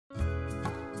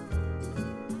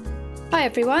Hi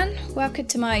everyone, welcome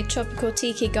to my tropical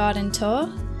tiki garden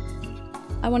tour.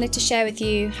 I wanted to share with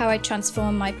you how I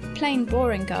transformed my plain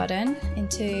boring garden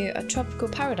into a tropical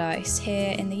paradise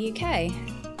here in the UK.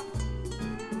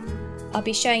 I'll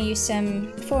be showing you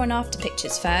some before and after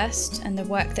pictures first and the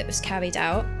work that was carried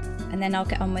out, and then I'll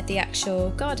get on with the actual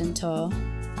garden tour.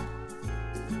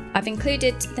 I've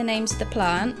included the names of the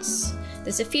plants.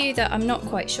 There's a few that I'm not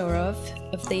quite sure of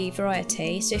the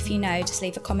variety, so if you know, just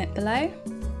leave a comment below.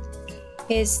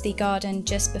 Here's the garden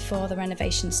just before the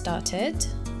renovation started.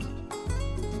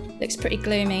 Looks pretty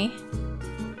gloomy.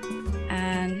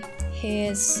 And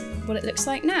here's what it looks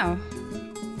like now.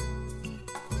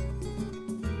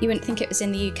 You wouldn't think it was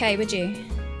in the UK, would you?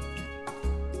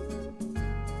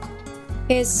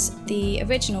 Here's the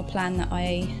original plan that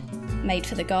I made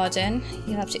for the garden.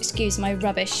 You'll have to excuse my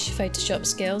rubbish Photoshop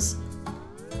skills.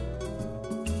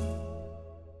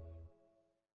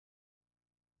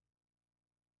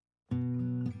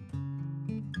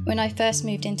 When I first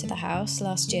moved into the house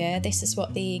last year, this is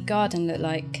what the garden looked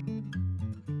like.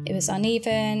 It was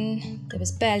uneven, there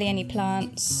was barely any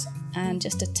plants, and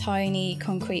just a tiny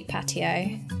concrete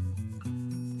patio.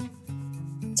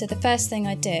 So the first thing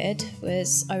I did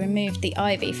was I removed the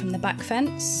ivy from the back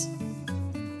fence,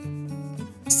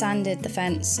 sanded the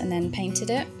fence and then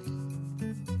painted it.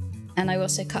 And I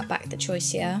also cut back the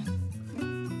choicea.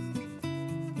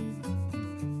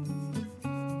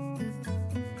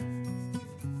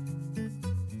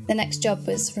 The next job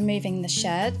was removing the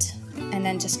shed and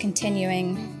then just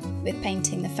continuing with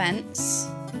painting the fence.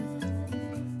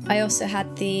 I also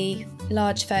had the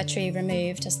large fir tree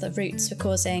removed as the roots were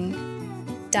causing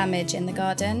damage in the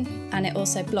garden, and it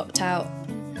also blocked out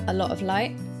a lot of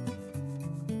light.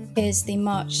 Here's the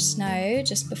March snow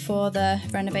just before the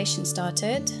renovation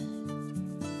started.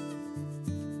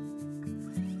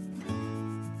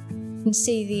 You can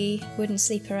see the wooden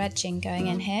sleeper edging going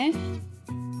in here.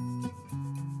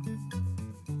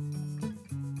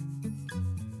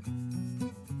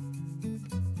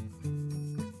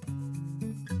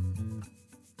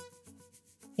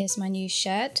 Here's my new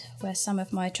shed where some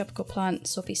of my tropical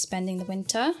plants will be spending the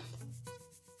winter.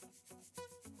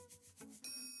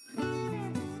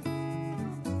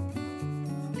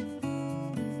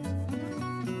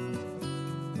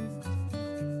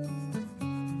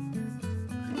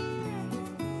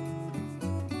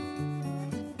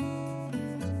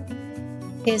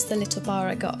 Here's the little bar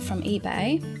I got from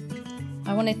eBay.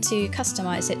 I wanted to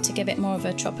customise it to give it more of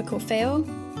a tropical feel.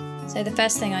 So the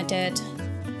first thing I did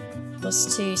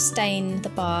was to stain the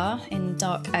bar in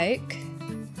dark oak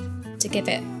to give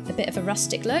it a bit of a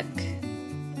rustic look.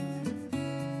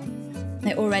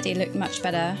 It already looked much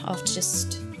better after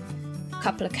just a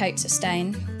couple of coats of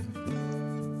stain.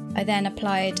 I then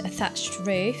applied a thatched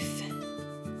roof.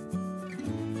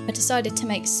 I decided to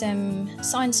make some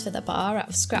signs for the bar out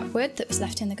of scrap wood that was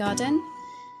left in the garden.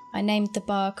 I named the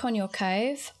bar Conure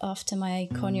Cove after my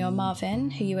conure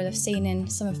Marvin, who you will have seen in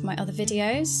some of my other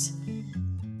videos.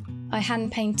 I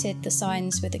hand painted the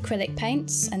signs with acrylic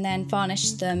paints and then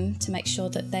varnished them to make sure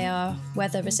that they are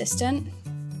weather resistant.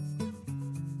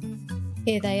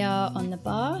 Here they are on the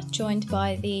bar, joined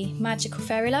by the magical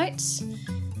fairy lights.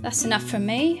 That's enough from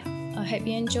me. I hope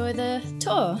you enjoy the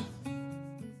tour.